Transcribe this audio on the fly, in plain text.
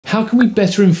How can we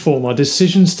better inform our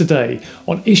decisions today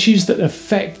on issues that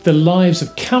affect the lives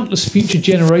of countless future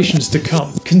generations to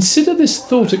come? Consider this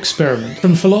thought experiment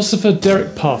from philosopher Derek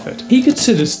Parfit. He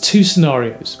considers two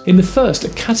scenarios. In the first, a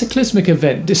cataclysmic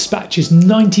event dispatches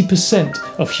 90%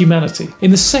 of humanity.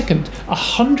 In the second,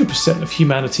 100% of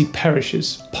humanity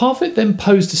perishes. Parfit then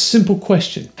posed a simple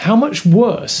question. How much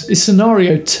worse is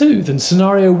scenario 2 than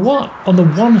scenario 1? On the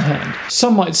one hand,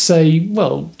 some might say,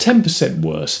 well, 10%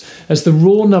 worse, as the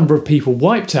raw number of people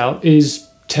wiped out is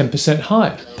 10%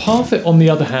 higher. Parfit, on the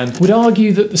other hand, would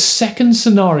argue that the second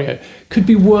scenario could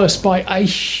be worse by a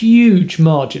huge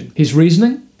margin. His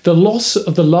reasoning? The loss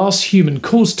of the last human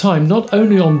caused time not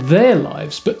only on their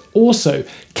lives, but also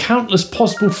countless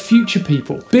possible future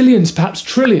people. Billions, perhaps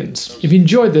trillions. If you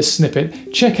enjoyed this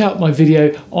snippet, check out my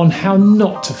video on how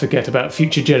not to forget about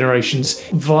future generations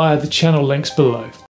via the channel links below.